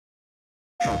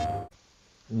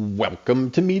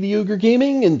Welcome to Mediocre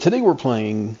Gaming, and today we're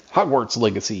playing Hogwarts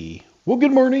Legacy. Well,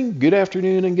 good morning, good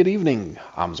afternoon, and good evening.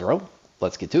 I'm Zero.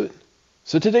 Let's get to it.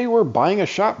 So today we're buying a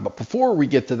shop, but before we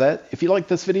get to that, if you like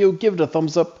this video, give it a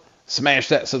thumbs up, smash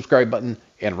that subscribe button,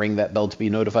 and ring that bell to be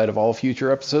notified of all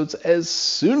future episodes as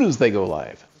soon as they go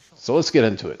live. So let's get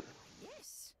into it.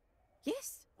 Yes.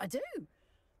 Yes, I do.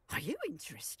 Are you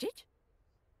interested?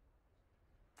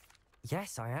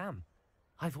 Yes, I am.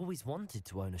 I've always wanted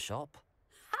to own a shop.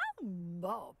 How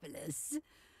marvellous.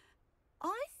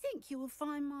 I think you will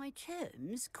find my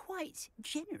terms quite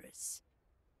generous.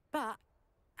 But,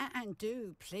 and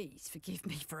do please forgive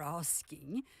me for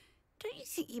asking, don't you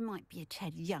think you might be a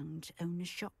tad young to own a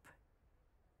shop?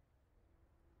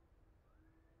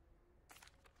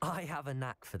 I have a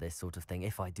knack for this sort of thing,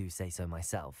 if I do say so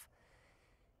myself.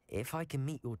 If I can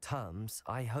meet your terms,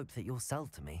 I hope that you'll sell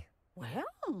to me.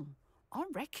 Well, I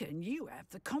reckon you have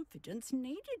the confidence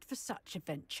needed for such a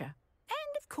venture.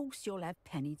 And of course you'll have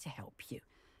Penny to help you.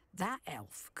 That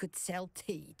elf could sell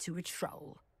tea to a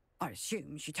troll. I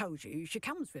assume she told you she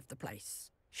comes with the place.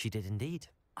 She did indeed.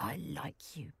 I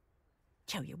like you.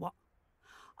 Tell you what,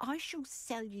 I shall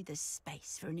sell you the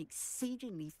space for an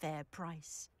exceedingly fair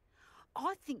price.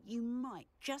 I think you might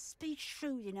just be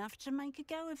shrewd enough to make a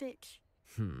go of it.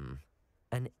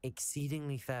 An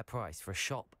exceedingly fair price for a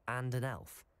shop and an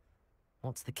elf.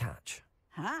 What's the catch?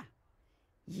 Huh?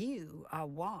 You are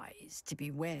wise to be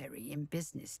wary in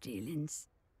business dealings.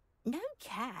 No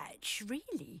catch,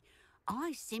 really.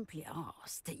 I simply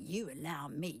ask that you allow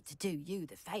me to do you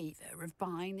the favour of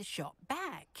buying the shop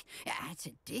back, at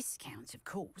a discount, of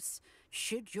course,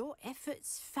 should your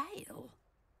efforts fail.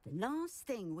 The last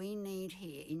thing we need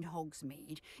here in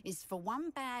Hogsmeade is for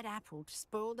one bad apple to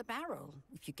spoil the barrel,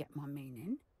 if you get my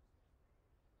meaning.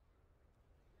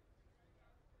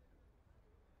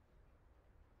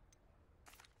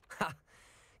 Ha!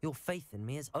 Your faith in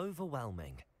me is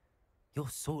overwhelming. You're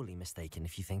sorely mistaken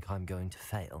if you think I'm going to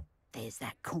fail. There's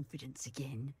that confidence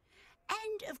again.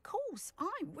 And, of course,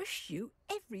 I wish you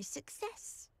every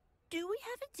success. Do we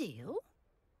have a deal?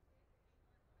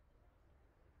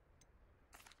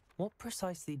 What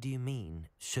precisely do you mean,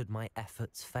 should my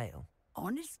efforts fail?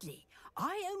 Honestly,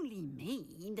 I only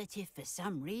mean that if for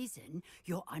some reason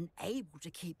you're unable to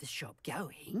keep the shop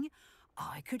going,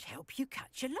 I could help you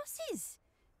cut your losses.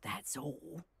 That's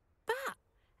all. But,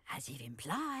 as you've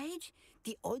implied,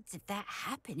 the odds of that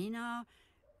happening are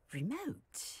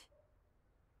remote.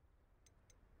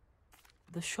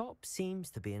 The shop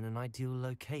seems to be in an ideal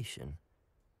location.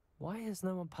 Why has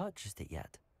no one purchased it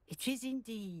yet? It is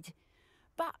indeed.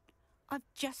 But I've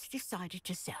just decided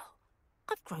to sell.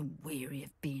 I've grown weary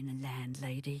of being a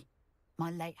landlady.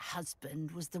 My late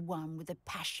husband was the one with a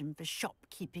passion for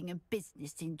shopkeeping and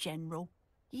business in general.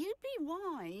 You'd be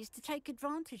wise to take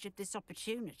advantage of this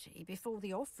opportunity before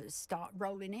the offers start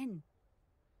rolling in.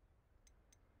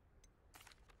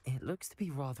 It looks to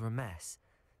be rather a mess.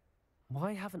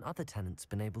 Why haven't other tenants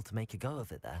been able to make a go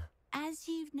of it there? As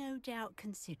you've no doubt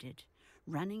considered,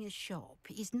 running a shop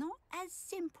is not as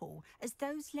simple as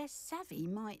those less savvy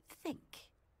might think.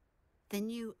 The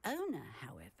new owner,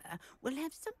 however, will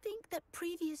have something that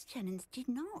previous tenants did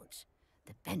not.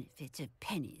 The benefit of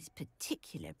Penny's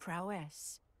particular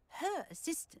prowess. Her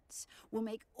assistance will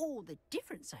make all the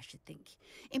difference, I should think,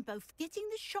 in both getting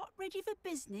the shop ready for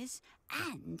business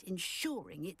and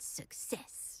ensuring its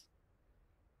success.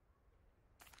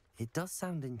 It does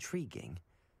sound intriguing,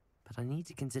 but I need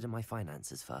to consider my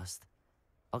finances first.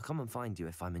 I'll come and find you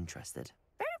if I'm interested.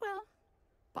 Very well,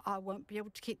 but I won't be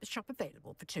able to keep the shop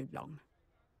available for too long.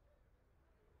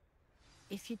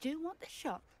 If you do want the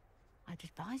shop, I'd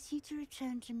advise you to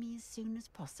return to me as soon as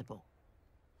possible.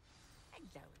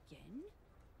 Hello again.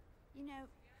 You know,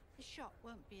 the shop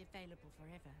won't be available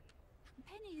forever.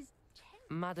 Penny is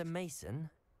Madam Mason,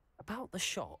 about the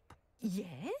shop.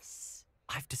 Yes?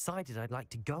 I've decided I'd like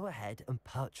to go ahead and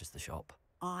purchase the shop.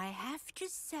 I have to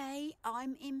say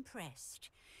I'm impressed.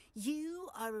 You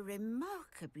are a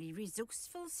remarkably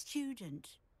resourceful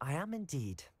student. I am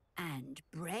indeed. And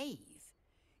brave.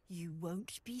 You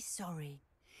won't be sorry.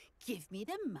 Give me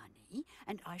the money,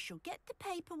 and I shall get the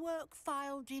paperwork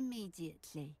filed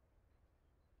immediately.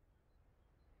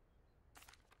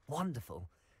 Wonderful.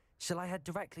 Shall I head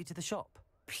directly to the shop?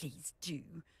 Please do.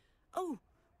 Oh,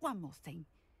 one more thing.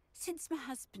 Since my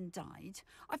husband died,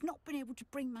 I've not been able to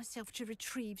bring myself to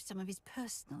retrieve some of his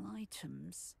personal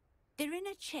items. They're in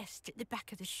a chest at the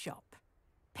back of the shop.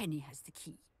 Penny has the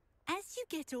key. As you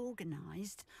get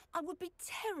organised, I would be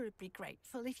terribly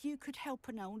grateful if you could help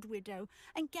an old widow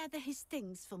and gather his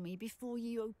things for me before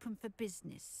you open for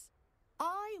business.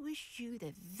 I wish you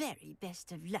the very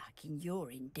best of luck in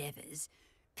your endeavours.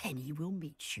 Penny will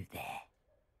meet you there.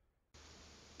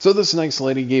 So this nice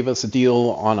lady gave us a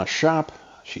deal on a shop.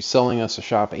 She's selling us a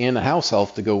shop and a house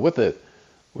elf to go with it,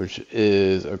 which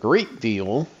is a great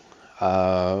deal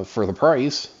for the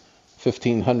price.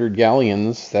 1,500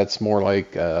 galleons, that's more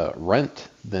like rent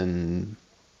than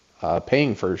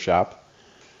paying for a shop.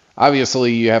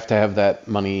 Obviously, you have to have that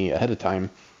money ahead of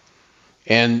time.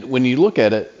 And when you look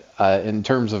at it in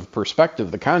terms of perspective,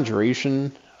 the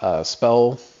conjuration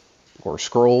spell or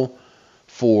scroll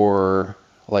for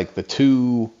like the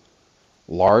 2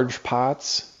 large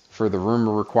pots for the room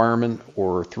requirement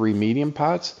or 3 medium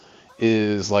pots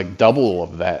is like double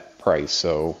of that price.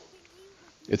 So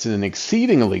it's an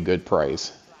exceedingly good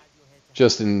price,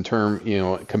 just in term,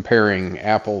 comparing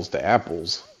apples to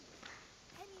apples.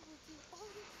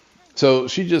 So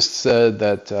she just said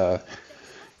that,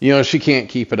 she can't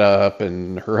keep it up,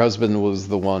 and her husband was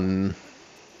the one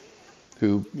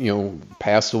who,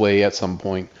 passed away at some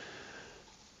point.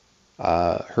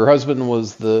 Her husband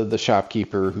was the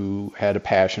shopkeeper who had a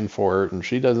passion for it, and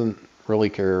she doesn't really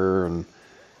care. And,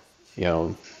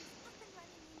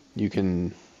 you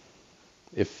can,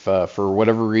 if for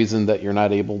whatever reason that you're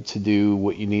not able to do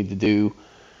what you need to do,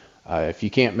 if you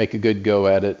can't make a good go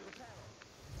at it,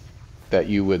 that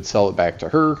you would sell it back to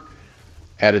her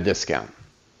at a discount.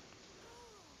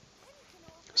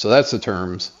 So that's the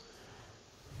terms.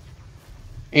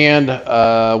 And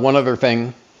one other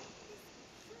thing,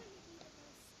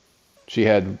 she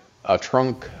had a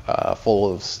trunk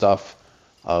full of stuff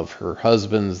of her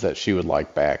husband's that she would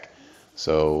like back.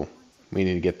 So we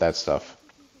need to get that stuff.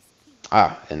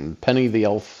 And Penny the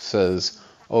elf says,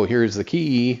 oh, here's the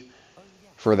key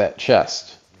for that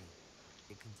chest.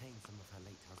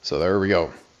 So there we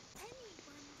go.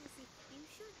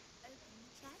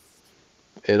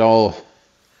 It all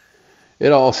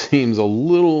seems a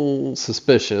little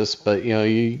suspicious, but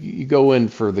you go in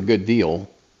for the good deal.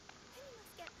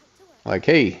 Like,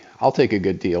 hey, I'll take a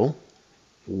good deal.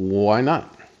 Why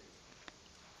not?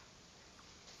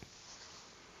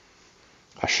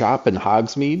 A shop in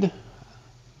Hogsmeade?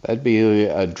 That'd be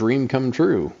a dream come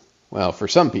true. Well, for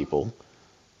some people.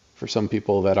 For some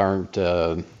people that aren't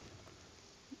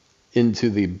into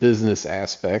the business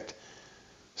aspect,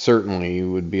 certainly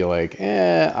would be like,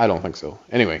 I don't think so.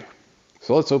 Anyway,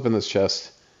 so let's open this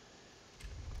chest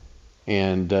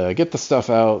and get the stuff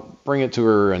out, bring it to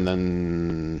her, and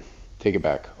then take it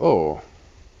back. Oh,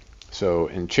 so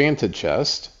enchanted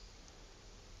chest.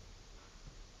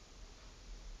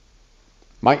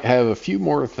 Might have a few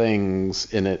more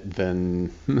things in it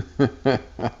than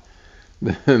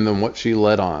than what she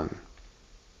let on.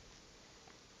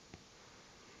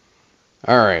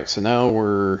 Alright, so now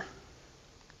we're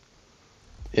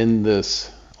in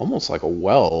this almost like a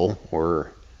well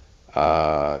or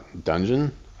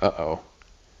dungeon. Uh-oh.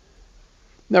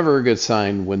 Never a good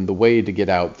sign when the way to get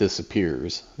out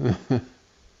disappears.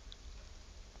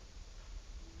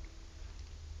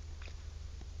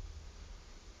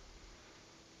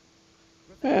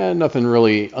 And nothing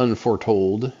really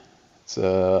unforetold. It's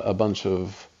a bunch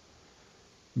of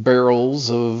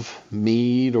barrels of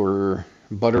mead or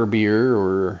butterbeer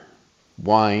or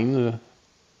wine,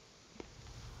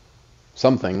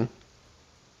 something,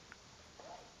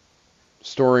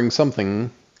 storing something.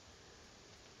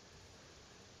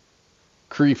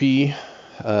 Creepy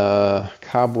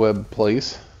cobweb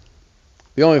place.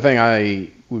 The only thing I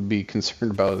would be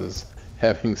concerned about is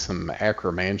having some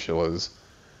acromantulas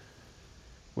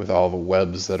with all the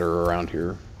webs that are around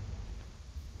here.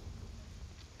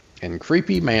 And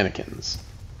creepy mannequins.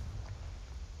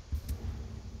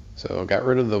 So got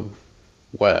rid of the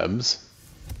webs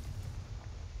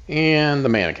and the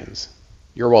mannequins.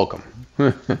 You're welcome.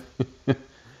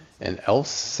 An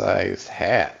elf-sized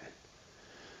hat.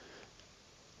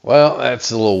 Well,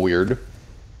 that's a little weird.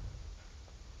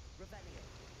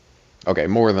 Okay,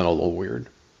 more than a little weird.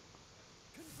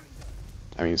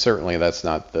 I mean, certainly that's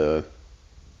not the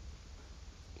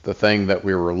thing that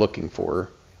we were looking for.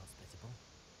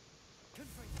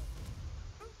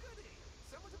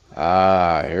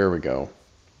 Ah, here we go.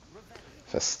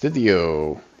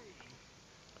 Fastidio.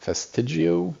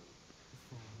 Fastigio.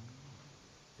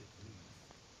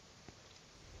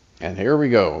 And here we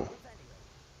go.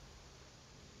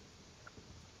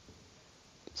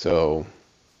 So,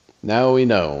 now we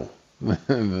know.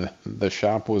 The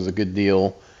shop was a good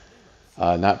deal.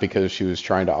 Not because she was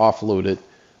trying to offload it,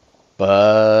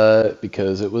 but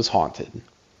because it was haunted.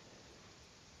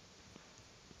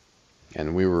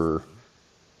 And we were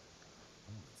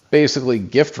basically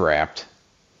gift wrapped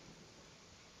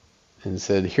and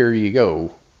said, here you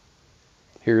go.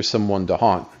 Here's someone to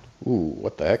haunt. Ooh,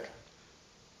 what the heck?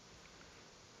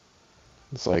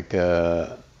 It's like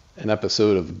an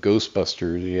episode of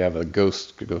Ghostbusters. You have a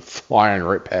ghost go flying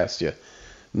right past you.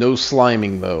 No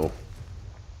sliming though.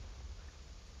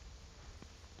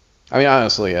 I mean,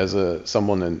 honestly, as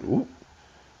someone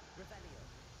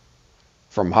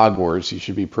from Hogwarts, you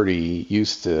should be pretty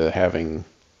used to having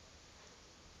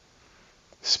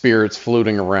spirits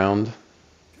floating around.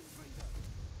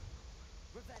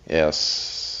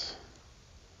 Yes.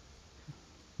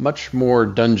 Much more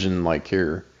dungeon-like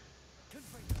here.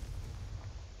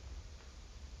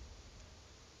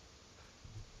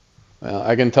 Well,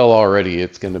 I can tell already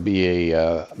it's going to be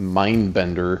a mind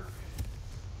bender.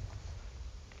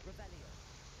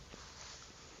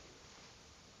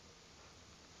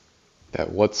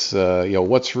 That what's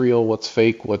what's real, what's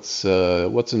fake, what's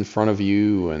in front of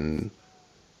you, and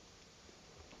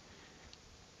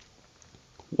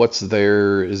what's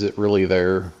there? Is it really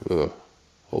there? Ugh,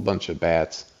 whole bunch of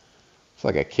bats. It's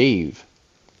like a cave.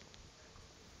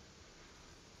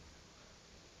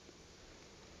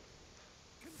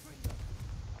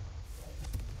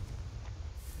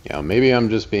 Yeah, maybe I'm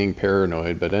just being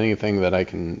paranoid, but anything that I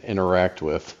can interact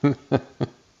with.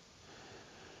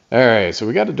 Alright, so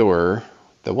we got a door.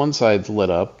 The one side's lit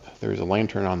up. There's a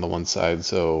lantern on the one side,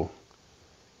 so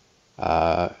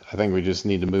I think we just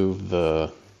need to move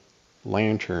the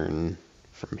lantern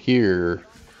from here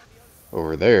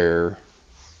over there.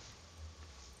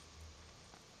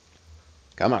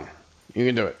 Come on, you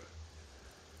can do it.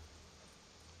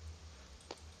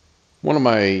 One of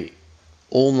my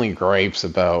only gripes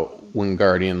about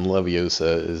Wingardium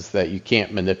Leviosa is that you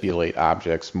can't manipulate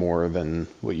objects more than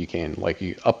what you can, like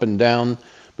you up and down,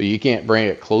 but you can't bring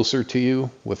it closer to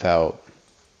you without,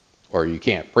 or you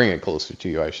can't bring it closer to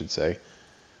you, I should say.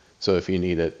 So if you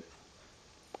need it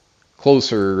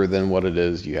closer than what it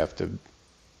is, you have to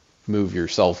move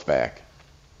yourself back.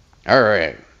 All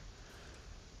right.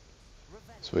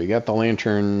 So we got the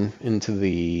lantern into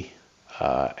the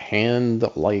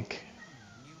hand-like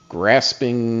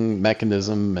grasping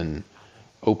mechanism and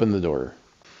open the door.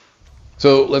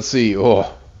 So let's see.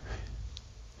 Oh,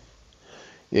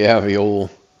 yeah, the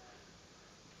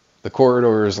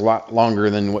corridor is a lot longer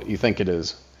than what you think it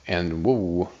is. And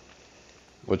whoa,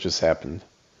 what just happened?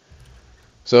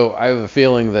 So I have a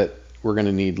feeling that we're going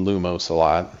to need Lumos a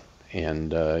lot.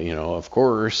 And, of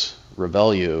course,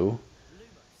 Revelio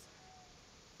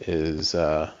is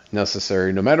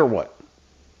necessary no matter what.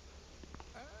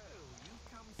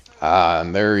 Ah,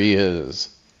 and there he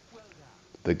is.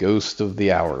 The ghost of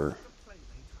the hour.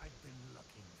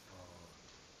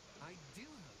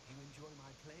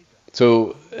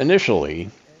 So initially,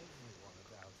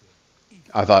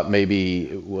 I thought maybe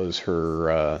it was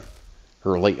her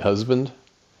late husband.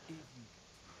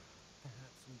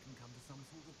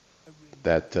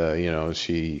 That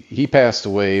he passed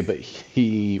away, but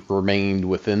he remained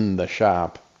within the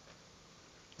shop,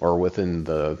 or within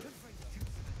the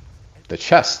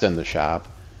chest in the shop.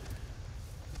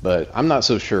 But I'm not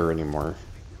so sure anymore.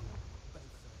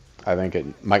 I think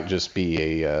it might just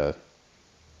be a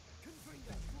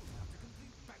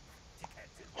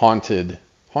haunted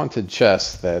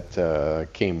chest that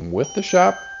came with the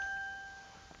shop,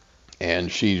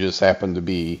 and she just happened to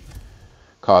be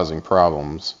causing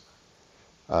problems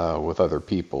with other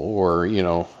people, or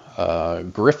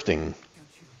grifting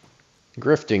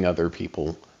other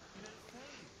people.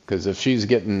 Because if she's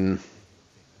getting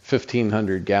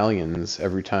 1,500 galleons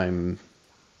every time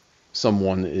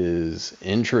someone is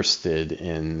interested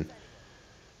in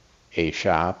a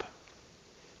shop,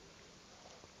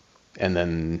 and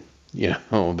then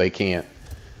they can't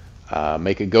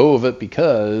make a go of it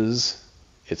because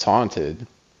it's haunted.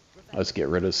 Let's get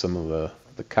rid of some of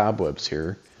the cobwebs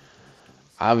here.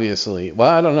 Obviously, well,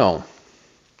 I don't know.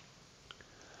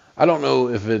 I don't know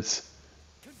if it's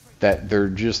that there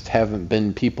just haven't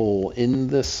been people in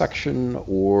this section,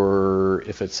 or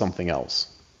if it's something else.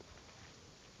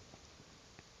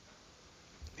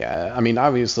 Yeah, I mean,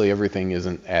 obviously everything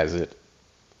isn't as it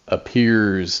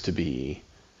appears to be.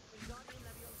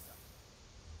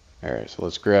 Alright, so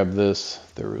let's grab this.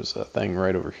 There was a thing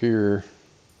right over here.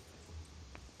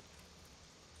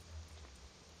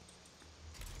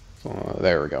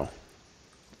 There we go.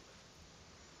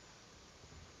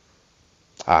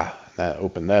 Ah, that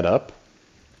opened that up.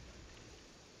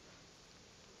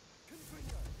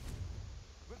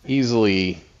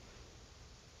 Easily.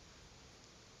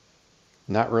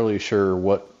 Not really sure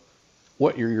what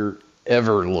you're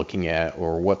ever looking at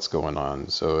or what's going on.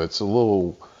 So it's a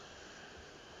little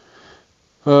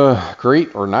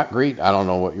great or not great. I don't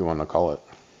know what you want to call it.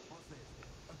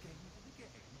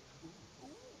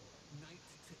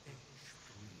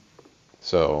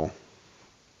 So,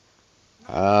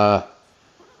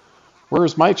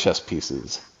 where's my chess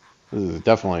pieces?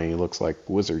 Definitely looks like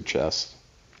wizard chess.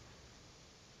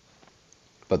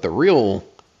 But the real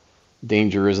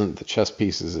danger isn't the chess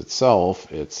pieces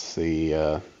itself, it's the,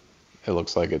 it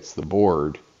looks like it's the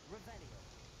board.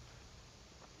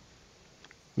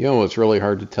 You know what's really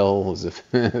hard to tell is if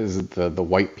is the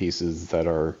white pieces that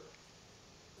are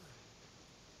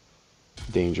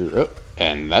danger. Oh,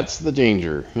 and that's the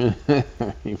danger.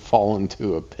 You fall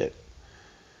into a pit.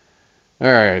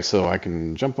 Alright, so I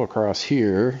can jump across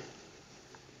here.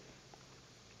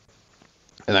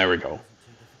 And there we go.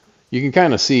 You can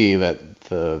kind of see that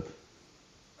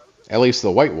at least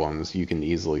the white ones, you can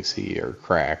easily see are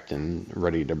cracked and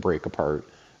ready to break apart.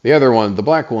 The other one, the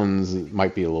black ones,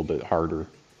 might be a little bit harder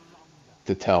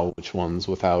to tell which ones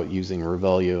without using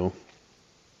Revelio.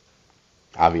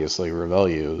 Obviously,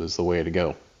 Revelio is the way to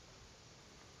go.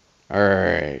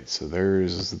 Alright, so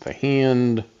there's the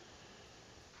hand.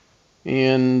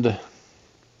 And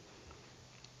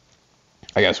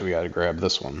I guess we gotta grab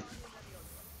this one.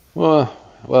 Well,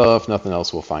 if nothing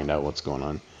else, we'll find out what's going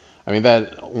on. I mean,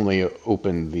 that only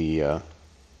opened the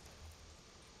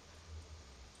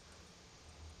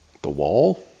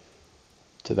wall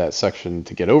to that section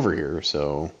to get over here,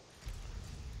 so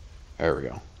there we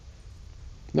go.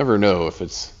 Never know if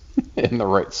it's in the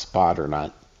right spot or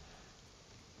not.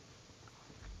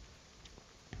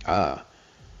 Ah,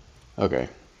 okay.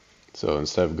 So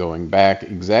instead of going back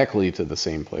exactly to the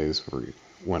same place where we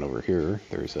went over here,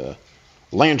 there's a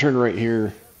lantern right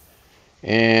here,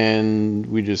 and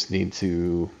we just need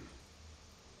to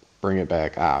bring it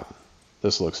back. Ah,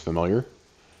 this looks familiar.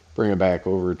 Bring it back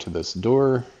over to this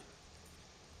door,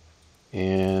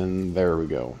 and there we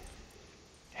go.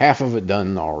 Half of it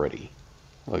done already.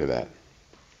 Look at that.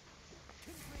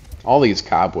 All these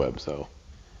cobwebs, though,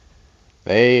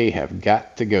 they have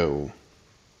got to go.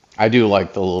 I do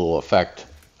like the little effect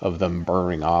of them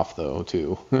burning off, though,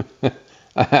 too.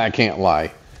 I can't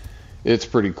lie. It's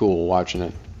pretty cool watching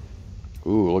it.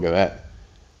 Ooh, look at that.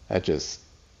 That just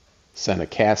sent a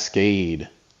cascade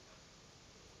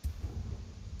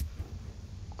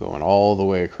going all the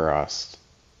way across.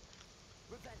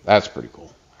 That's pretty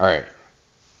cool. All right.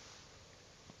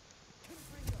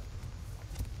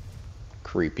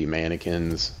 Creepy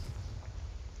mannequins.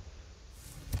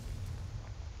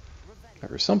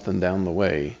 There's something down the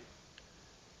way.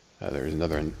 There's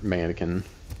another mannequin.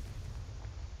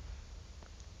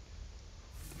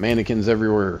 Mannequins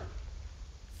everywhere.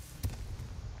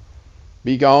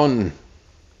 Be gone.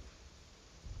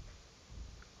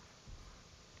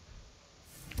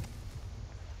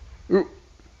 Ooh.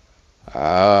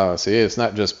 Ah, see, it's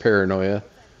not just paranoia.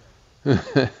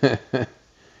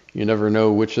 You never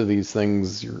know which of these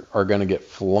things are going to get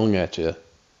flung at you.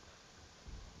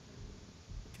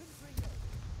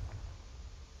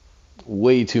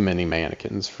 Way too many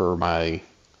mannequins for my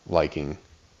liking.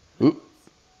 Oop.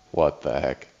 What the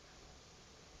heck?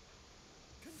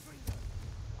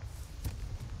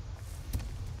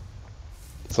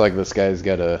 It's like this guy's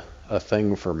got a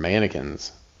thing for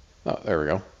mannequins. Oh, there we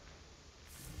go.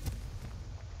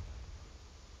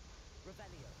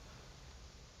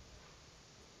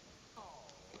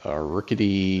 A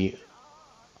rickety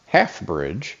half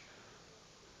bridge.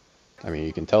 I mean,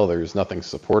 you can tell there's nothing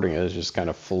supporting it. It's just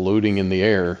kind of floating in the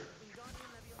air.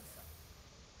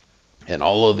 And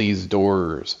all of these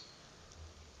doors.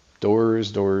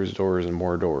 Doors, doors, doors, and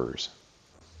more doors.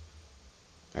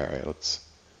 Alright, let's...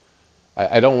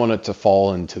 I don't want it to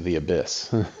fall into the abyss.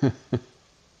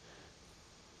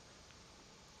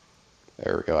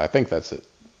 There we go. I think that's it.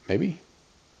 Maybe?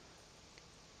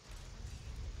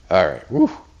 Alright, woo!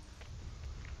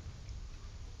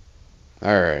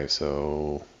 Alright,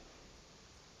 so...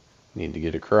 Need to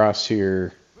get across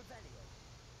here.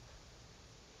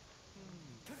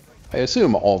 I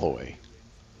assume all the way.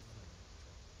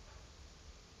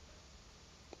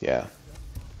 Yeah.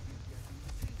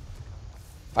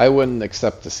 I wouldn't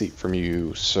accept a seat from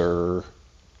you, sir.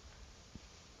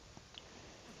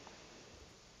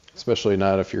 Especially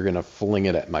not if you're gonna fling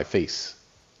it at my face.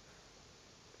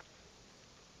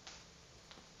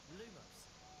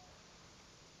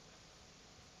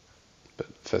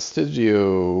 But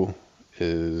Festigio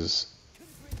is...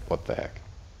 what the heck?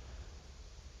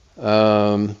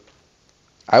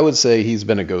 I would say he's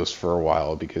been a ghost for a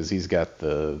while because he's got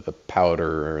the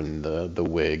powder and the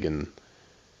wig and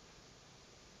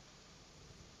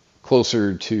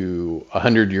closer to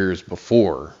 100 years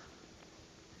before.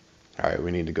 Alright,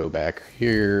 we need to go back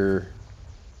here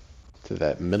to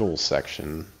that middle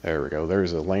section. There we go.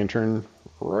 There's a lantern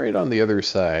right on the other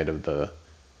side of the...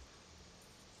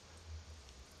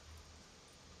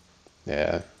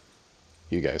 Yeah,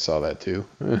 you guys saw that too.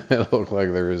 It looked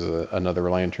like there was another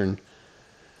lantern.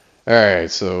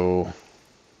 Alright, so...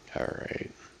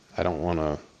 Alright. I don't want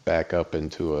to back up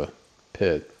into a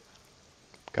pit.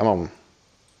 Come on.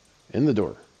 In the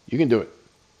door. You can do it.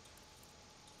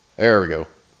 There we go.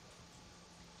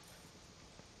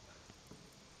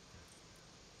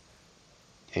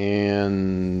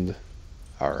 And...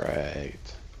 Alright.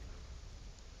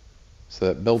 So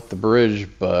that built the bridge,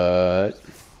 but...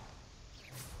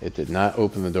 it did not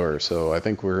open the door, so I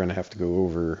think we're going to have to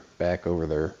go back over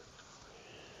there.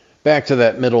 Back to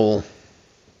that middle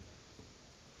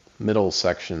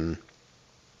section.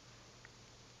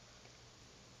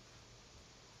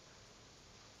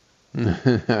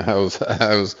 I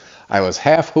was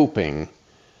half hoping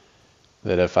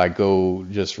that if I go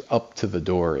just up to the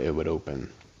door, it would open.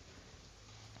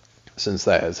 Since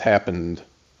that has happened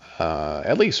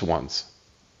at least once.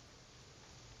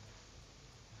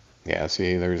 Yeah,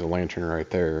 see, there's a lantern right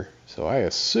there. So I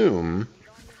assume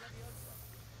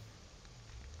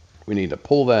we need to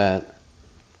pull that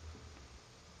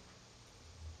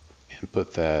and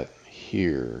put that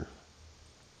here.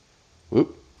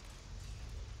 Whoop.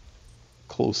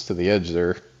 Close to the edge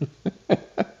there.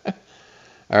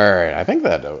 Alright, I think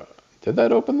that... did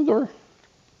that open the door?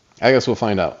 I guess we'll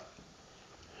find out.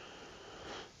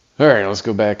 Alright, let's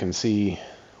go back and see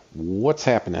what's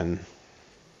happening.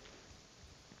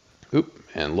 Oop,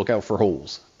 and look out for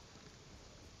holes.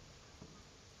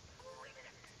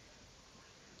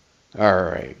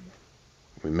 Alright,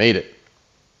 we made it.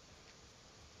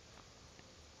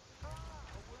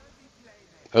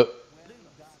 Oh.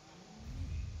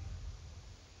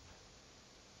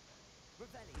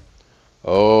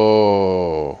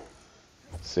 Oh.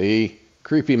 See?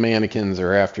 Creepy mannequins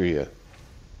are after you.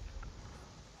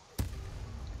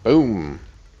 Boom.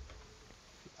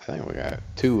 I think we got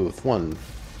 2 with 1.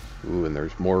 Ooh, and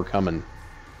there's more coming.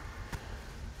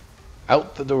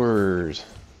 Out the doors.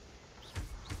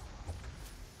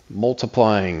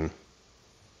 Multiplying.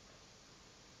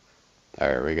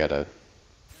 Alright, we gotta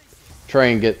try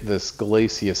and get this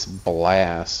Glacius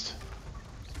Blast,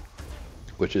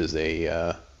 which is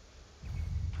a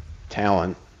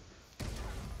talent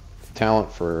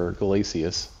for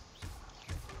Glacius.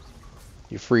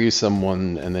 You freeze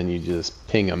someone and then you just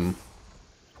ping them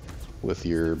with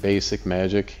your basic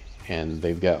magic, and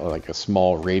they've got like a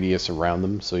small radius around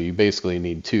them, so you basically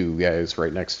need 2 guys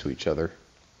right next to each other.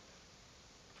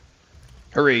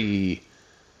 Hooray!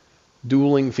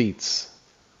 Dueling feats.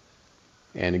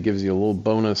 And it gives you a little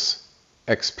bonus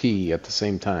XP at the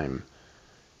same time.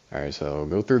 Alright, so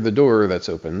go through the door that's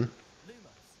open.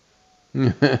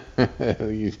 That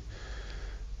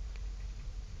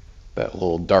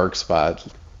little dark spot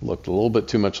looked a little bit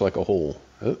too much like a hole.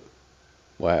 Oh,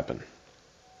 what happened?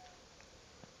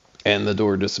 And the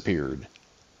door disappeared.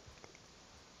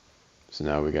 So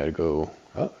now we gotta go...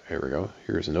 oh, here we go.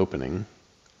 Here's an opening.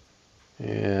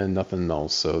 And nothing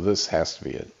else, so this has to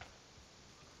be it.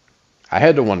 I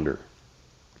had to wonder.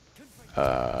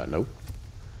 Nope.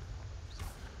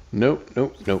 Nope,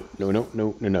 nope, nope, no, no,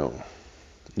 no, no, no.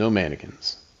 No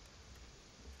mannequins.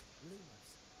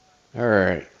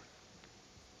 Alright.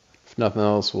 If nothing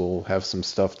else, we'll have some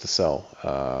stuff to sell.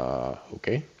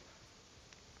 Okay.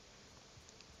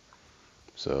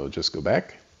 So just go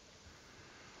back.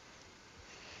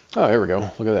 Oh, here we go.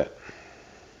 Look at that.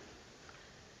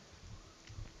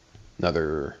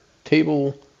 Another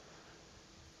table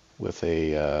with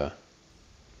a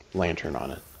lantern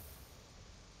on it.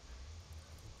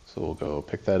 So we'll go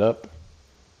pick that up.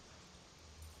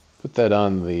 Put that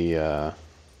on the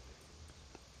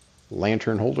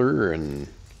lantern holder and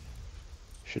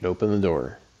should open the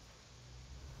door.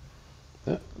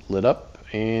 Lit up,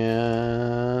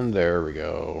 and there we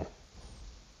go.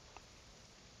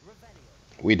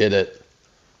 We did it.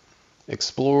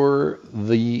 Explore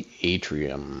the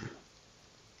atrium.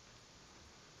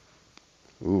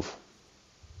 Oof.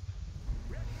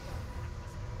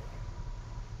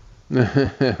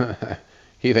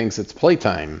 He thinks it's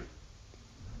playtime.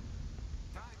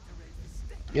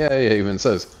 Yeah, he even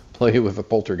says, play with the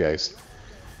poltergeist.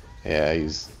 Yeah,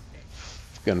 he's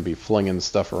gonna be flinging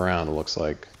stuff around, it looks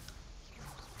like.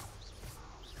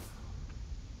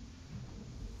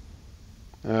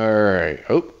 Alright.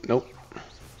 Oh, nope.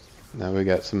 Now we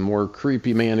got some more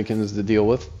creepy mannequins to deal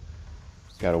with.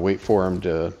 Gotta wait for them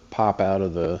to pop out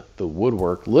of the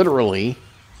woodwork, literally.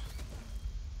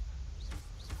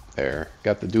 There.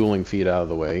 Got the dueling feet out of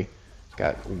the way.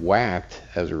 Got whacked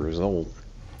as a result.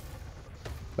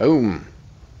 Boom.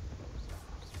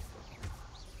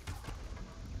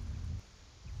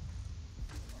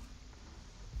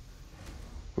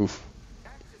 Oof.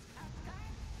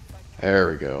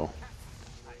 There we go.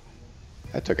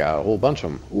 That took out a whole bunch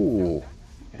of them. Ooh.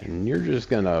 And you're just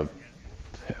gonna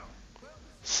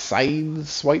side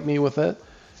swipe me with it?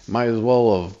 Might as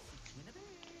well have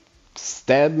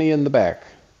stabbed me in the back.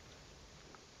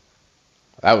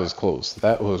 That was close.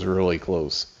 That was really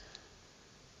close.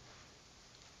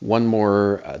 One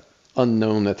more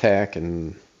unknown attack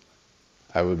and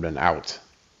I would have been out.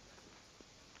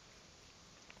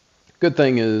 Good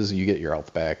thing is you get your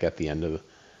health back at the end of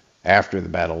after the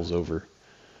battle's over.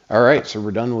 All right, so we're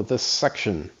done with this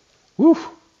section. Woo!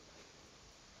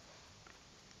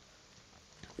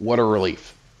 What a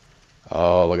relief.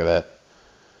 Oh, look at that.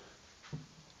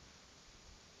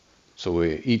 So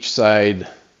each side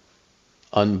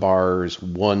unbars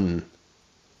one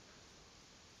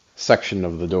section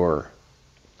of the door.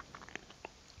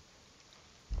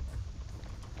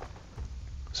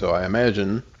 So I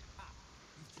imagine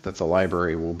that the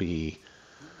library will be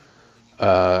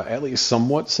at least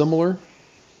somewhat similar.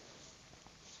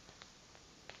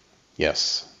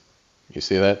 Yes. You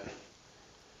see that?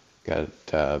 Got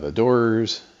the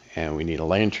doors, and we need a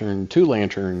lantern, 2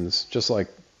 lanterns, just like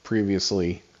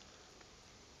previously.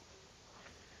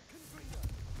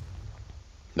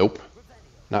 Nope.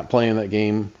 Not playing that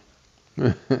game.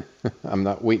 I'm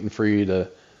not waiting for you to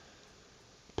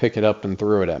pick it up and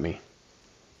throw it at me.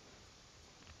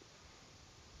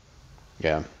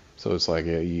 Yeah. So it's like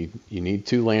you need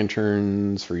 2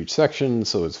 lanterns for each section,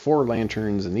 so it's 4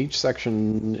 lanterns in each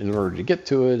section in order to get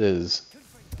to it is...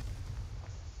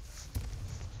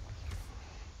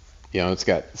 You know, it's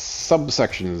got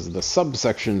subsections. The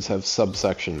subsections have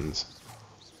subsections.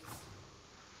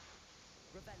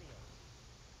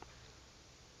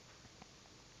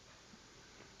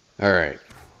 Alright.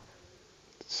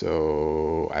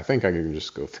 So, I think I can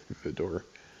just go through the door.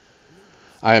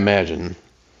 I imagine.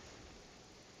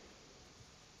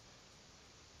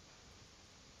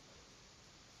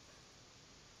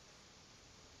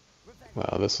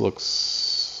 Wow, this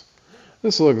looks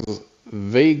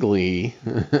vaguely,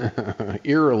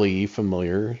 eerily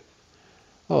familiar.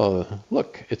 Oh,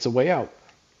 look, it's a way out.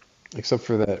 Except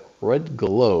for that red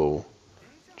glow.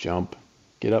 Jump.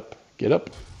 Get up. Get up.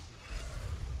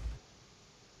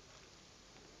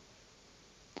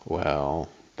 Well,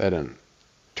 that didn't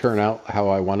turn out how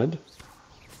I wanted.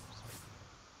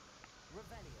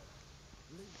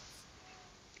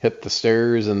 Hit the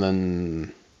stairs and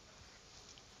then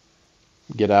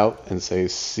get out and say,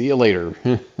 see you later.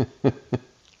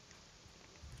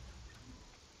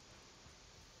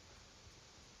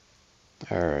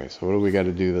 Alright, so what do we got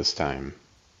to do this time?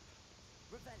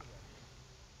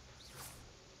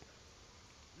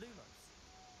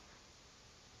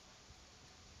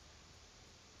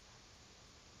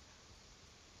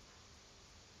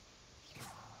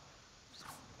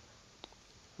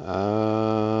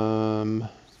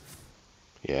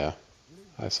 Yeah,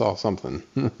 I saw something.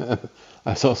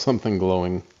 I saw something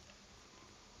glowing.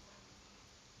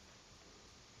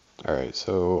 Alright,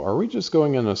 so are we just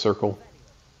going in a circle?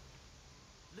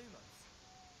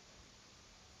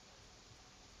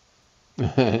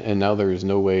 And now there is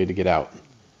no way to get out.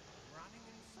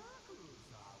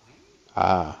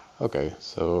 Ah, okay,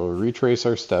 so retrace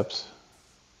our steps.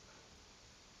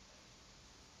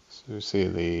 So you see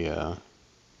the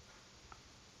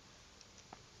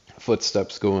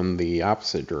footsteps go in the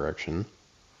opposite direction.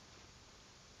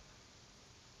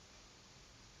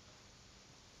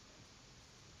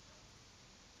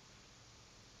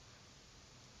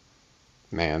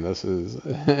 Man, this is,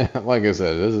 like I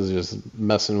said, this is just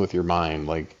messing with your mind.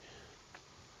 Like,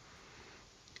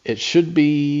 it should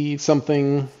be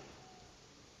something,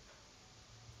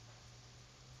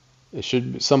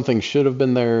 something should have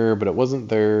been there, but it wasn't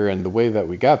there, and the way that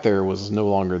we got there was no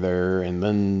longer there, and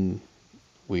then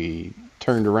we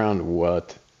turned around.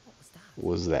 What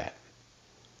was that?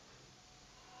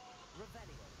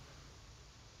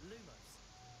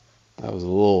 That was a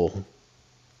little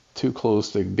too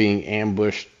close to being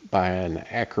ambushed by an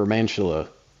acromantula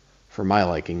for my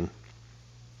liking.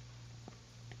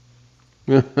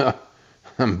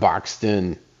 I'm boxed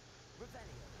in.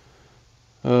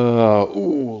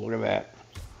 Ooh, look at that.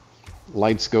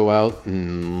 Lights go out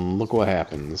and look what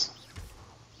happens.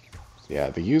 Yeah,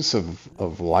 the use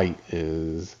of light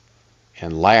is,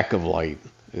 and lack of light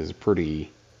is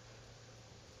pretty,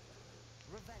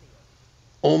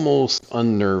 almost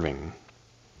unnerving.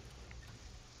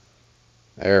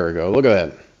 There we go. Look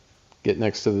at that. Get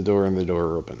next to the door and the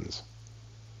door opens.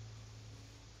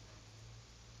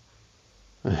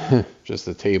 Just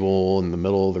a table in the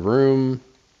middle of the room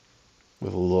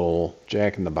with a little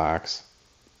jack in the box.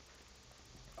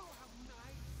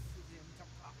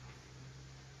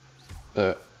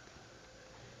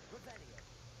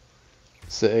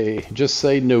 Just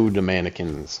say no to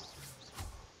mannequins.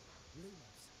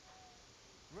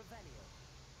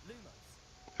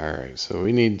 Alright, so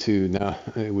we need to now,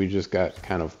 we just got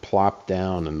kind of plopped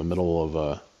down in the middle of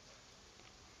a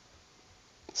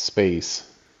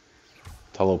space,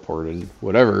 teleported,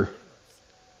 whatever.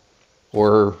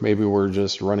 Or maybe we're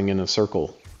just running in a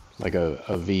circle, like a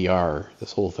VR.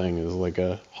 This whole thing is like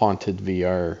a haunted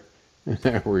VR,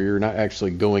 where you're not actually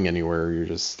going anywhere, you're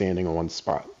just standing in one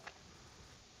spot.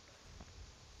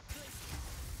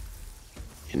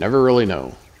 You never really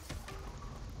know.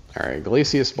 Alright,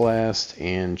 Glacius Blast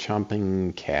and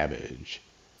Chomping Cabbage.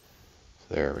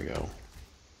 There we go.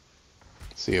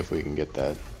 See if we can get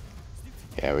that.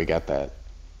 Yeah, we got that.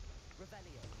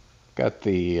 Got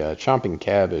the Chomping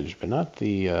Cabbage, but not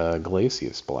the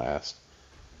Glacius Blast.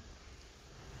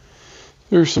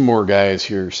 There's some more guys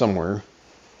here somewhere.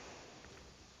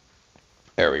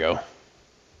 There we go.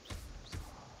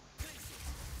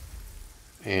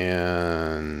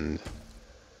 And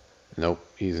nope,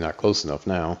 he's not close enough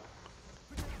now.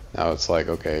 Now it's like,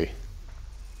 okay,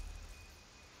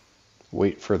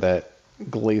 wait for that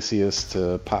Glacius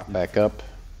to pop back up.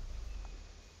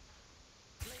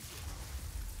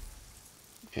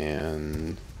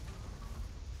 And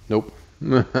nope.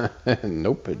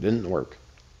 Nope, it didn't work.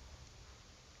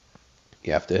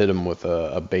 You have to hit him with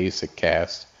a basic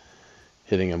cast.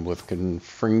 Hitting him with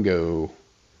Confringo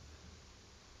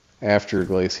after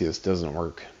Glacius doesn't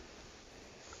work.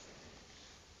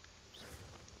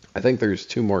 I think there's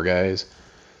two more guys,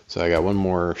 so I got one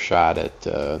more shot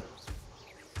at,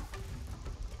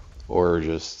 or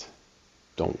just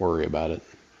don't worry about it.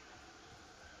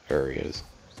 There he is.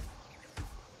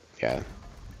 Yeah.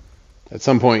 At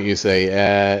some point you say,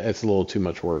 it's a little too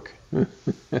much work.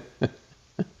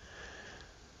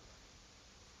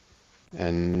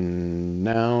 And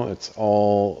now it's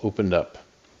all opened up.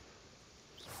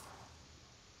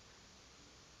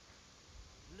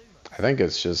 I think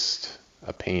it's just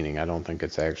a painting. I don't think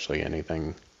it's actually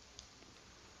anything.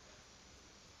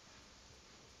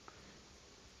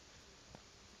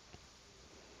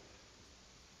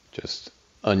 Just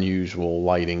unusual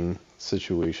lighting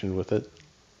situation with it.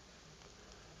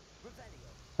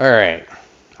 Alright.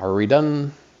 Are we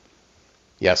done?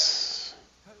 Yes.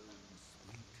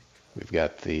 We've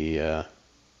got the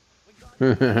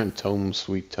Tome,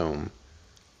 Sweet Tome.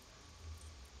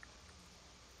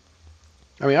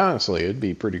 I mean, honestly, it'd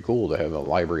be pretty cool to have a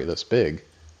library this big.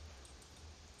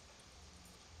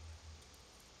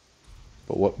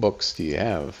 But what books do you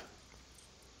have?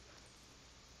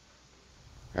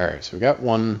 Alright, so we got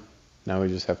one. Now we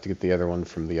just have to get the other one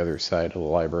from the other side of the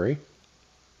library.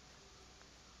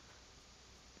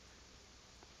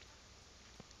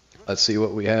 Let's see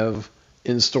what we have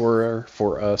in store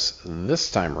for us this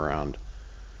time around.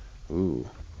 Ooh.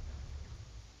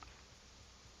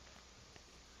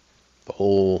 The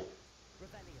whole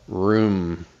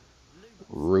room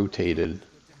rotated.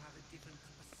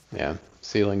 Yeah,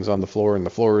 ceiling's on the floor and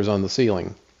the floor is on the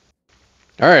ceiling.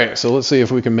 Alright, so let's see if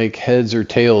we can make heads or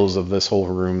tails of this whole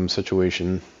room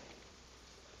situation.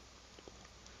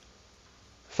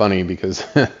 Funny because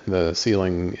the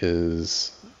ceiling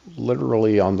is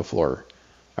literally on the floor.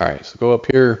 Alright, so go up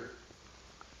here.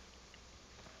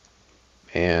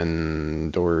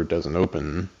 And door doesn't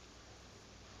open.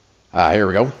 Ah, here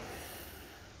we go.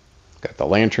 Got the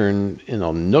lantern in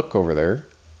a nook over there.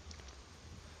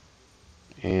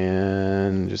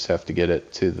 And just have to get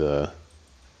it to the...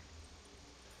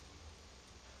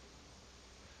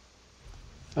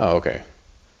 Oh, okay.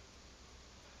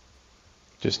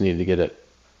 Just need to get it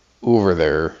over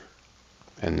there.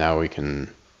 And now we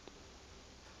can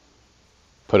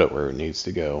put it where it needs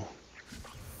to go.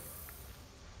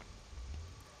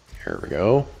 Here we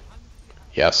go.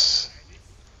 Yes.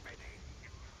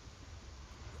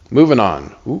 Moving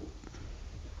on. Ooh.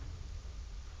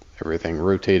 Everything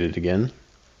rotated again.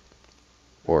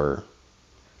 Or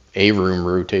a room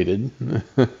rotated.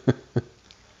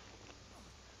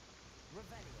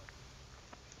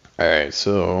 Alright,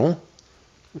 so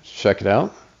let's check it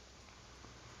out.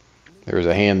 There's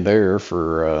a hand there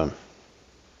for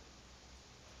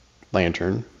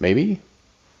lantern, maybe?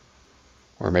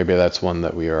 Or maybe that's one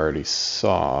that we already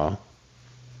saw.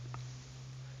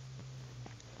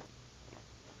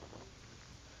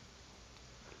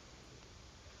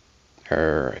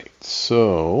 Alright,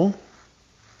 so...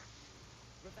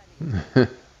 okay,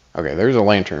 there's a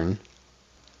lantern.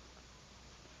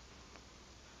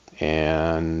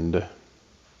 And...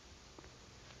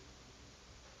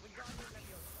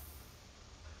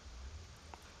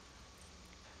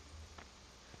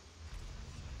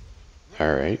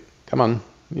 Alright, come on.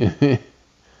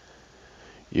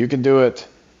 You can do it.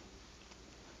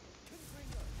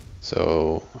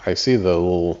 So I see the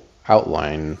little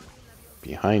outline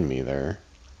behind me there.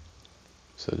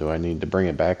 So do I need to bring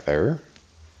it back there?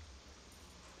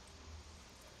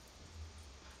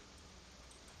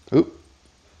 Oop.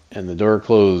 And the door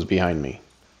closed behind me.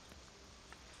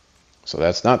 So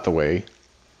that's not the way.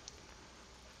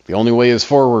 The only way is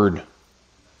forward.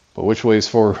 But which way is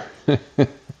forward?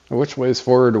 Which way is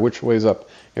forward or which way is up?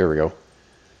 Here we go.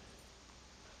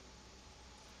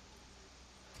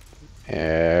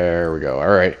 There we go. All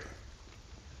right.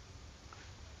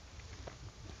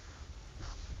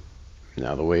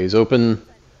 Now the way is open.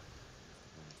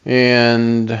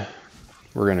 And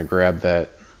we're going to grab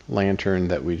that lantern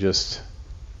that we just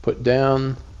put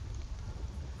down.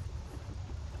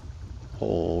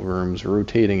 Whole room's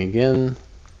rotating again.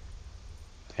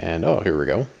 And oh, here we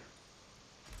go.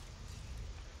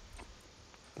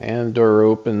 And the door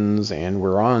opens and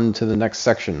we're on to the next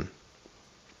section.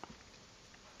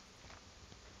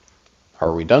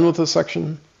 Are we done with this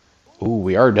section? Ooh,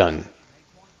 we are done.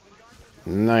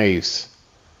 Nice.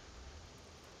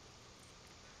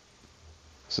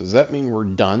 So does that mean we're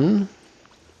done?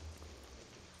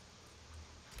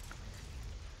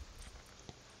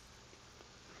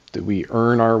 Did we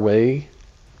earn our way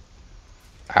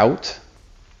out?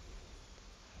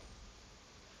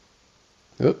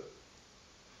 Oop.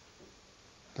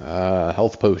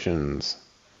 Health potions.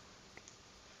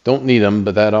 Don't need them,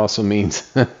 but that also means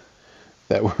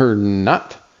that we're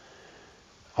not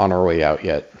on our way out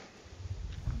yet.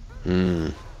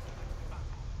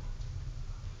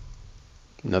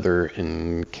 Another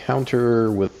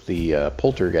encounter with the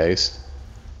poltergeist.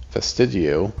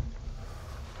 Fastidio.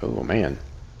 Oh, man.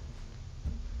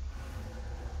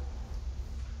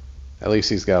 At least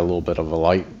he's got a little bit of a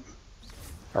light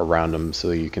around him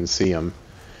so you can see him.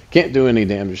 Can't do any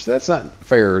damage. That's not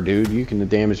fair, dude. You can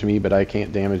damage me, but I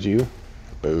can't damage you.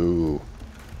 Boo.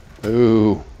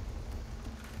 Boo.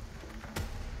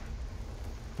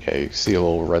 Yeah, you see a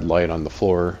little red light on the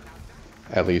floor.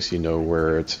 At least you know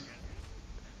where it's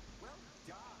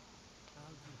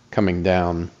coming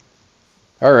down.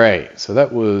 Alright, so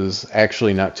that was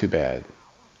actually not too bad.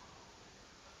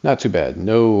 Not too bad.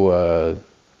 No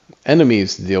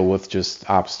enemies to deal with, just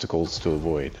obstacles to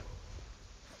avoid.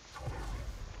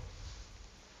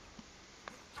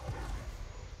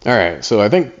 Alright, so I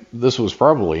think this was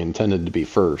probably intended to be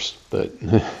first, but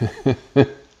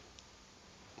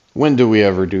when do we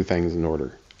ever do things in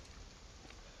order?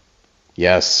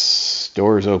 Yes,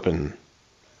 doors open.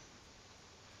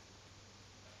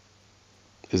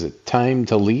 Is it time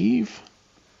to leave?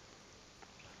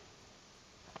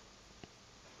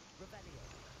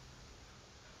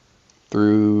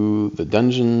 Through the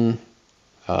dungeon.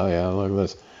 Oh yeah, look at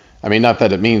this. I mean, not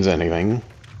that it means anything.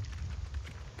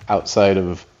 Outside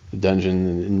of the dungeon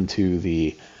and into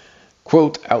the,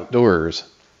 quote, outdoors.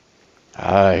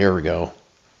 Ah, here we go.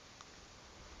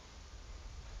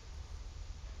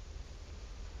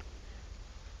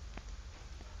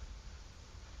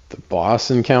 The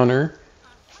boss encounter.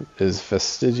 Is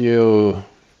Fastidio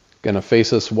gonna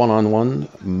face us one-on-one?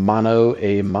 Mano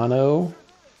a mano?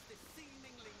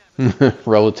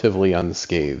 Relatively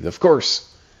unscathed, of course.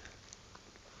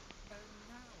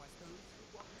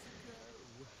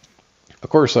 Of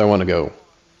course I want to go.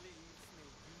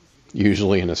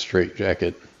 Usually in a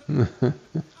straitjacket.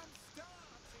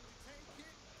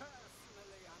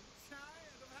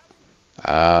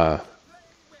 Ah.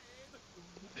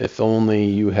 If only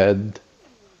you had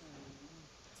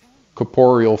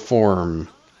corporeal form.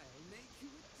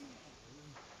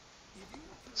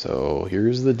 So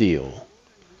here's the deal.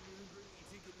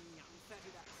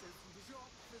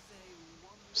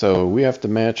 So we have to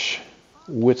match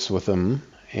wits with him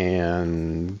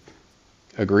and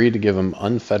agree to give him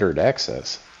unfettered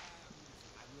access.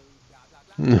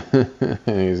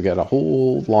 He's got a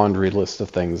whole laundry list of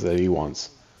things that he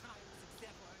wants.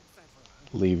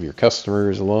 Leave your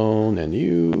customers alone, and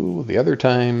you, the other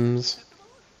times.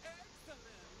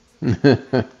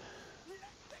 Don't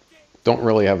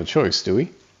really have a choice, do we?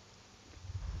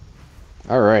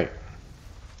 Alright.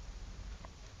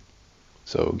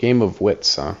 So, game of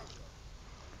wits, huh?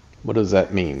 What does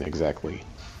that mean, exactly?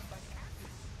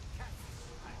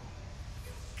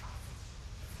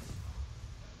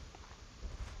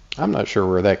 I'm not sure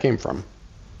where that came from.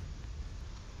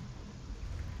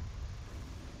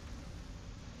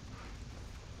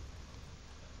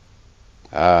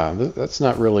 That's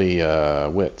not really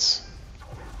wits.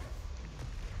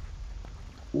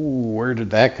 Ooh, where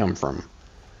did that come from?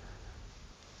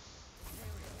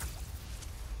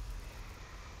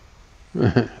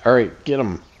 Alright, get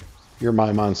him. You're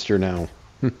my monster now.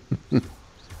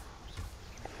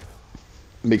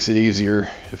 Makes it easier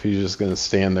if he's just gonna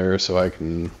stand there so I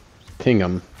can ping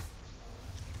him.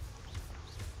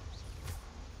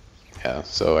 Yeah,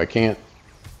 so I can't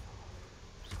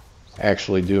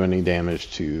actually do any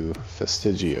damage to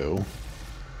Vestigio.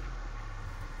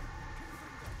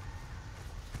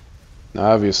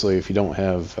 Now obviously if you don't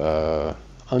have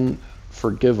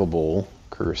unforgivable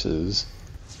curses,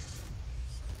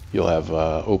 you'll have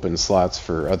open slots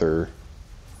for other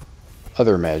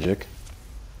magic.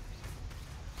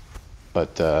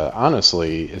 But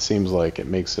honestly, it seems like it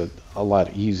makes it a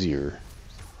lot easier.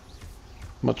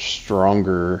 Much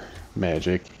stronger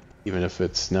magic, even if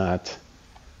it's not,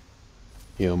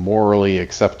 you know, morally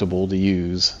acceptable to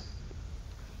use.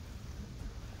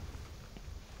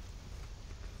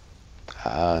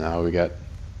 Now we got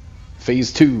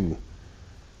phase 2.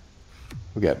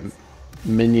 We got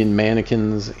minion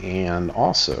mannequins and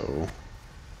also...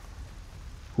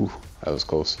 Ooh, that was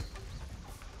close.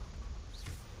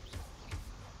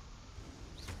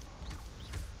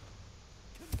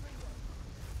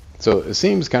 So it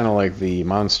seems kind of like the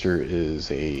monster is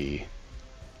a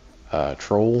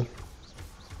troll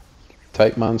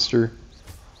type monster.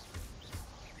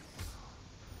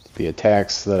 The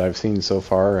attacks that I've seen so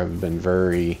far have been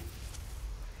very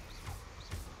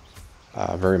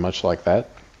much like that.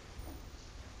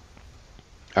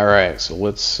 Alright, so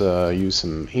let's use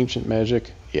some ancient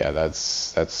magic. Yeah,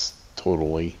 that's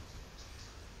totally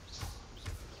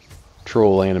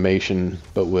troll animation,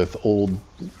 but with old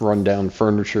rundown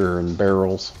furniture and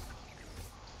barrels.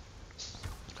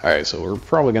 Alright, so we're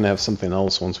probably going to have something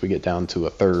else once we get down to a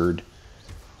third.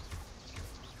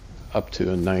 Up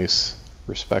to a nice,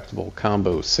 respectable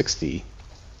combo 60.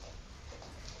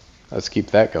 Let's keep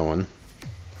that going.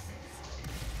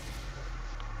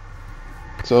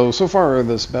 So far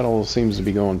this battle seems to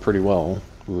be going pretty well.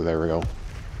 Ooh, there we go.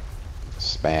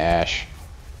 Smash.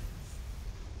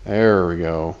 There we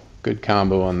go. Good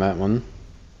combo on that one.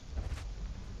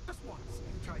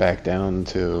 Back down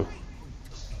to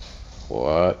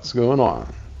what's going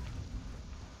on.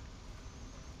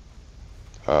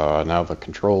 Now the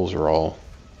controls are all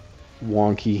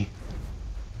wonky.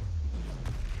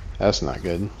 That's not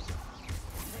good.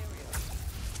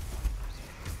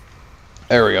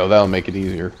 There we go, that'll make it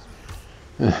easier.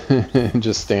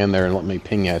 Just stand there and let me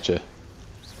ping at you.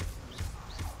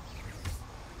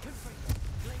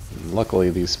 And luckily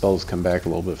these spells come back a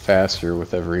little bit faster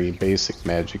with every basic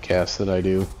magic cast that I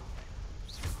do.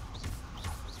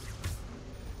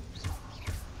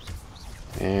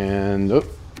 And, oh,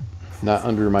 not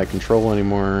under my control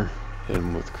anymore. Hit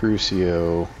him with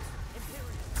Crucio.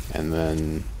 And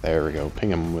then, there we go,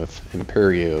 ping him with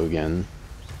Imperio again.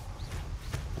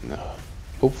 And,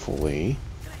 hopefully...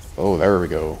 Oh, there we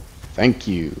go. Thank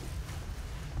you.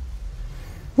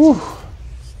 Whew.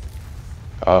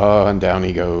 And down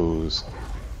he goes.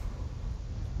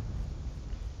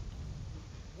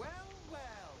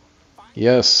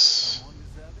 Yes.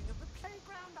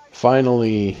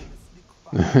 Finally,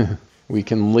 we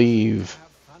can leave.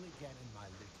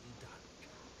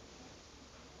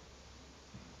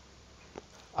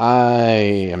 I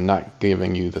am not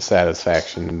giving you the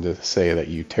satisfaction to say that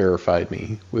you terrified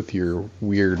me with your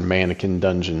weird mannequin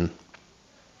dungeon.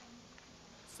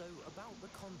 So about the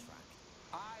contract.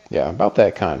 Yeah, about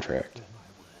that contract.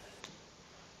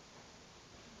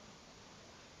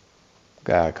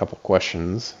 Got a couple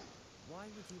questions. Why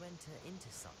would you enter into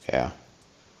such? Yeah.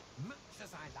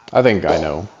 I think I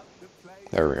know.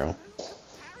 There we go.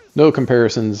 No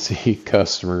comparisons see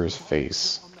customers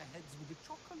face.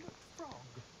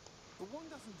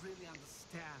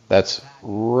 That's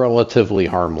relatively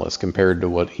harmless compared to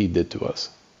what he did to us.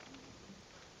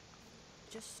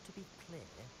 Just to be clear,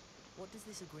 what does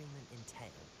this agreement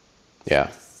entail?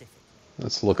 Yeah.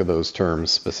 Let's look at those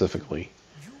terms specifically.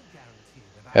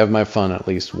 Have my fun at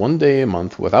least one day a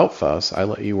month without fuss. I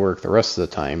let you work the rest of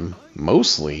the time,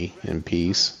 mostly in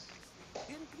peace.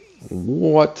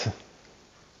 What?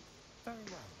 Very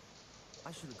well.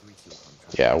 I should agree to your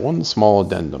contract. Yeah, one small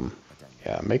addendum.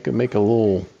 Yeah, make a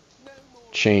little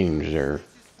change there.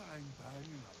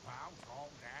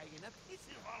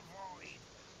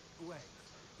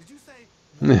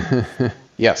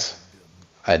 Yes,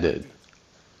 I did.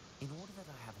 In order that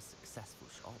I have a successful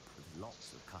shop with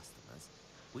lots of customers,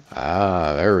 would you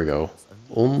There we go.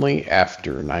 Only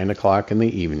after 9 o'clock in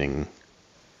the evening.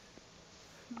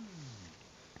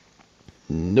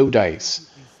 No dice.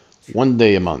 One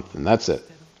day a month, and that's it.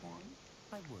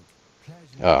 I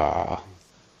would.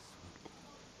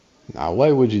 Now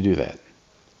why would you do that?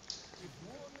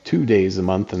 2 days a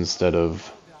month instead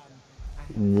of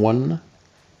one?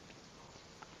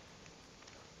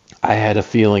 I had a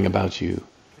feeling about you.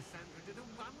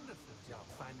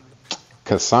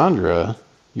 Cassandra?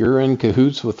 You're in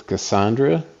cahoots with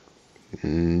Cassandra?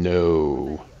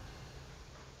 No.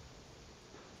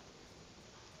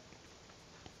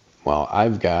 Well,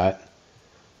 I've got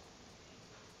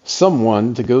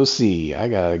someone to go see. I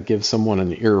gotta give someone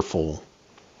an earful.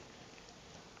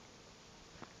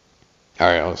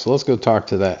 Alright, so let's go talk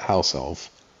to that house elf.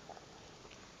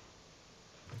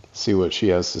 See what she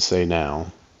has to say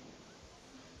now.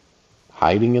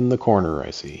 Hiding in the corner, I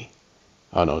see.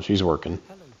 Oh no, she's working.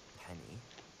 Hello, Penny.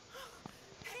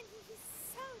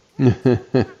 Penny is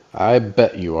so I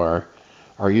bet you are.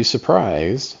 Are you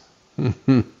surprised? You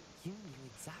knew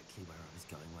exactly where I was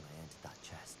going when I entered that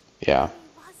chest. Yeah.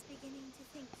 I was beginning to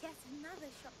think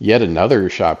Yet another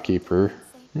shopkeeper.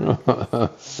 Say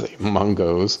mungos. Some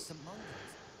mongols.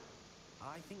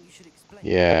 I think you should explain.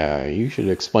 Yeah, you should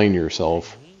explain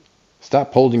yourself.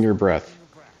 Stop holding your breath.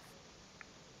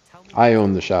 Tell me I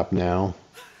own the shop now.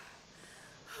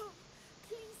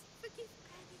 Please forgive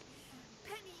Penny.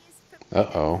 Penny is forbidden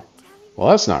Uh-oh. from telling Well,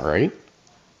 that's not right.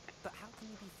 But how can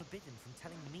you be forbidden from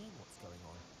telling me what's going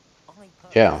on? I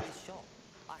purchased Yeah. this shop.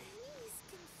 Penny is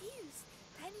confused.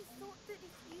 Penny thought that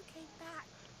if you came back,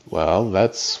 Well,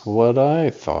 that's what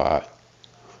I thought.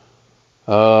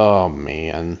 Oh,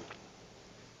 man.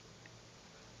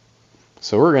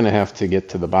 So we're going to have to get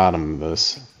to the bottom of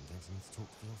this, I'm going to need to talk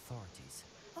to the authorities.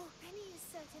 oh, Penny is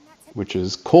certain that's which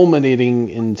is culminating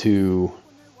into will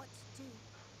know what to do.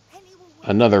 Penny will work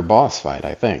another boss fight,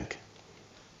 I think.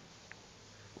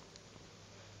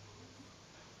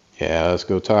 Yeah, let's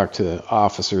go talk to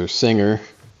Officer Singer.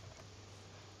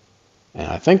 And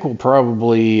I think we'll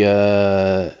probably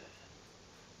end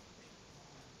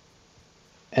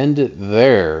it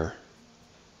there.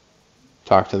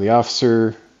 Talk to the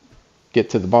officer, get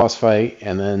to the boss fight,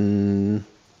 and then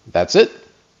that's it.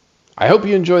 I hope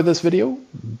you enjoyed this video.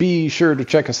 Be sure to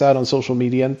check us out on social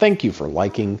media, and thank you for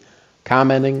liking,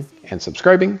 commenting, and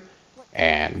subscribing.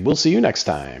 And we'll see you next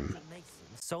time.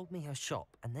 Mason sold me her shop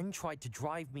and then tried to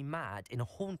drive me mad in a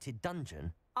haunted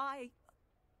dungeon.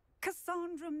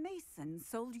 Cassandra Mason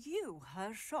sold you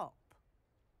her shop.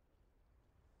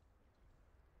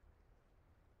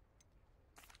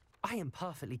 I am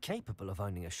perfectly capable of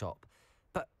owning a shop.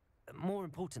 But more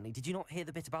importantly, did you not hear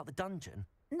the bit about the dungeon?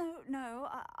 No,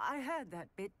 I heard that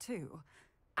bit too.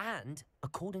 And,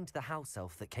 according to the house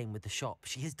elf that came with the shop,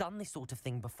 she has done this sort of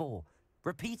thing before.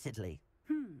 Repeatedly.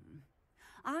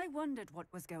 I wondered what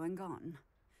was going on.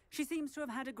 She seems to have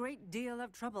had a great deal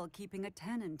of trouble keeping a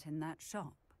tenant in that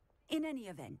shop. In any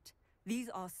event, these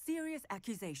are serious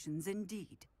accusations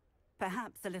indeed.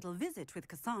 Perhaps a little visit with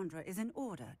Cassandra is in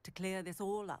order to clear this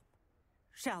all up.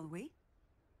 Shall we?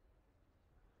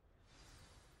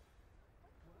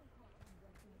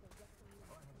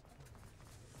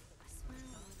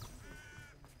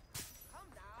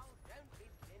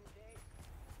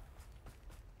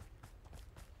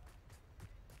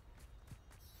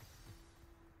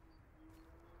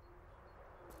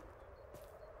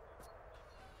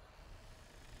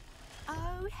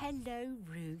 Oh, hello,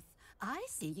 Ruth. I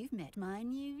see you've met my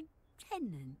new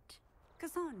tenant.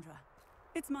 Cassandra,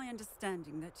 it's my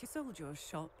understanding that you sold your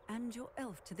shop and your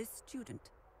elf to this student.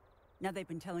 Now, they've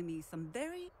been telling me some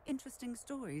very interesting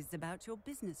stories about your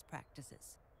business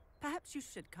practices. Perhaps you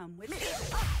should come with me.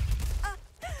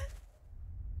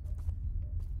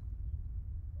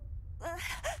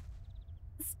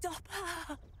 Stop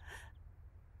her!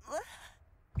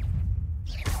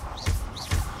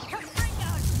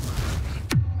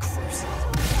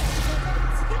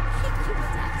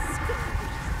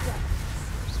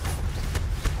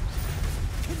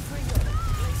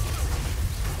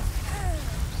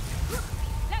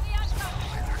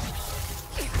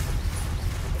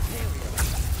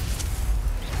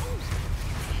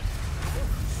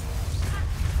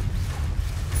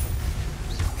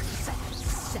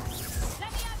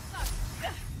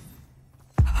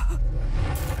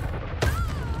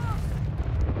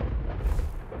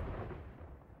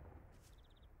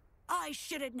 I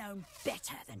should have known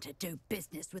better than to do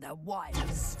business with a wild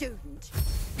student.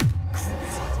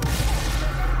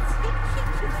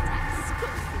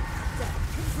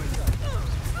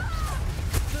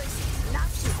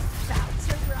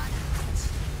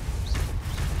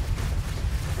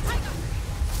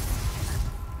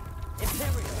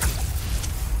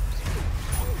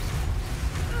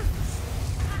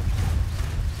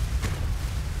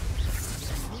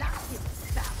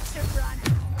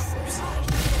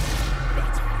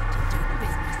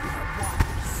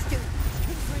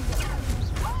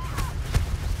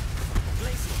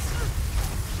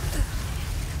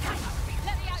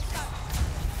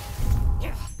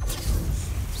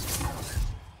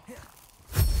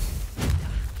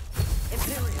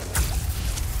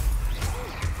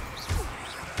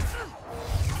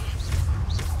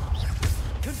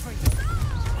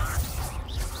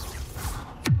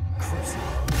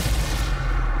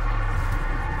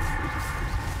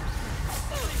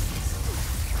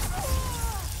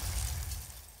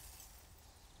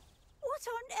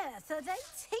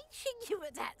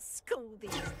 at school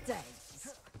these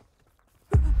days.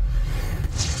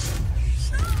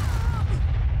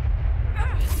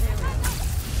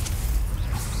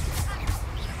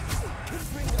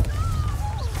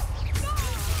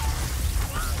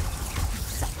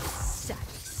 Such a sad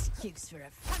excuse for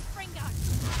a Confringo.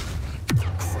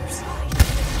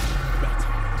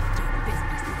 Better to do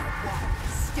business with a wild,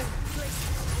 stupid place.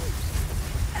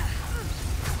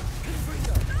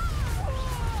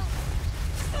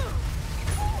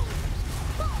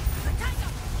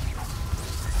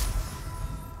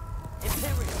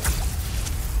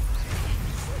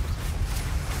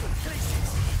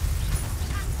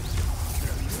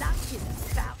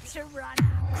 To run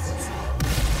out.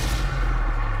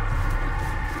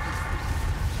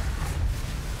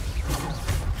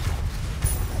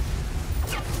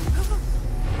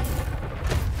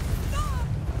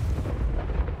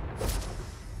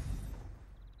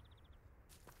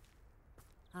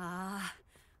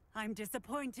 I'm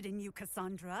disappointed in you,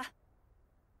 Cassandra.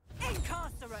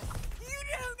 Incarcerate! You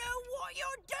don't know what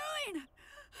you're doing!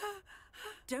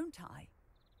 Don't I?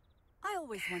 I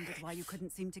always wondered why you couldn't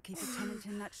seem to keep a tenant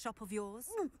in that shop of yours.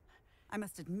 I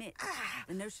must admit,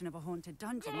 the notion of a haunted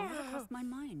dungeon never crossed my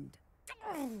mind.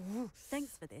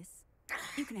 Thanks for this.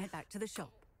 You can head back to the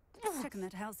shop. Checking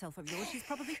that house elf of yours, she's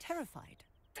probably terrified.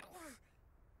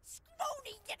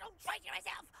 Scrawny little traitor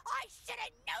herself! I should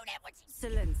have known it was...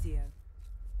 Silencio.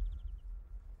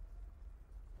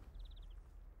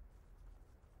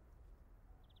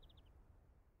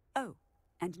 Oh,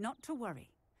 and not to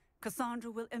worry. Cassandra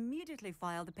will immediately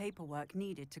file the paperwork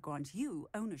needed to grant you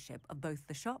ownership of both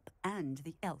the shop and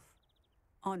the elf.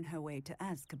 On her way to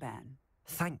Azkaban.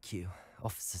 Thank you,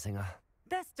 Officer Singer.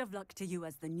 Best of luck to you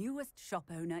as the newest shop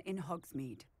owner in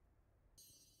Hogsmeade.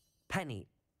 Penny,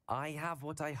 I have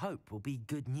what I hope will be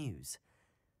good news.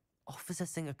 Officer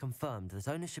Singer confirmed that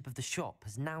ownership of the shop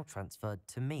has now transferred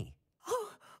to me.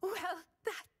 Oh, well,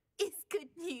 that is good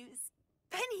news.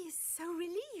 Penny is so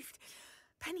relieved.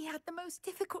 Penny had the most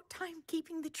difficult time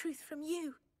keeping the truth from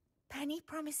you. Penny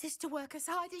promises to work as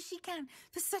hard as she can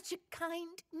for such a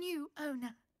kind new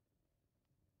owner.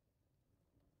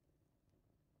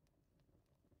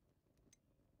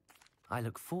 I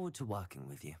look forward to working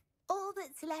with you. All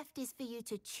that's left is for you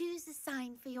to choose a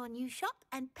sign for your new shop,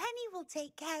 and Penny will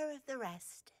take care of the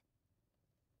rest.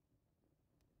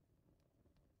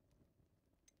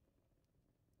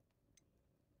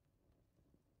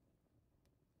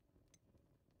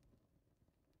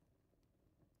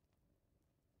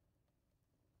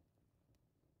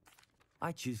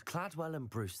 I choose Cladwell and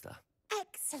Brewster.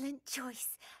 Excellent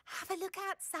choice. Have a look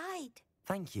outside.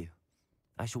 Thank you.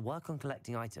 I shall work on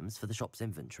collecting items for the shop's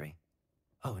inventory.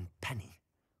 Oh, and Penny,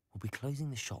 we'll be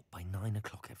closing the shop by 9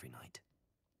 o'clock every night.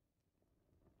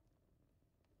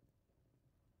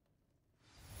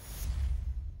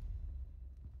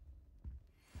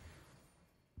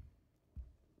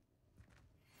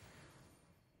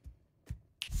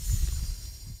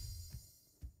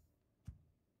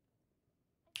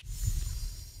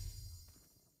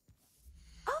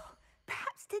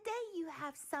 Today you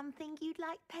have something you'd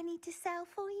like Penny to sell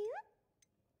for you?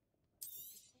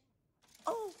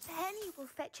 Oh, Penny will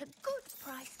fetch a good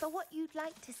price for what you'd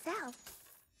like to sell.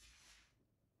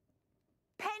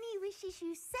 Penny wishes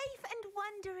you safe and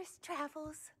wondrous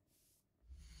travels.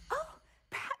 Oh,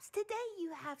 perhaps today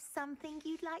you have something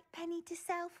you'd like Penny to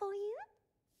sell for you?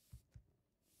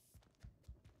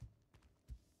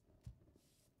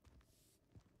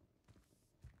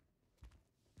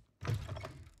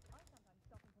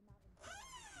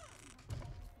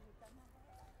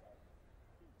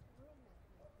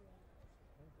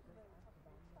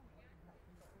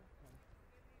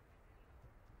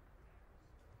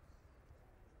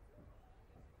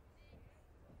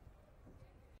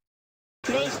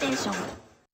 PlayStation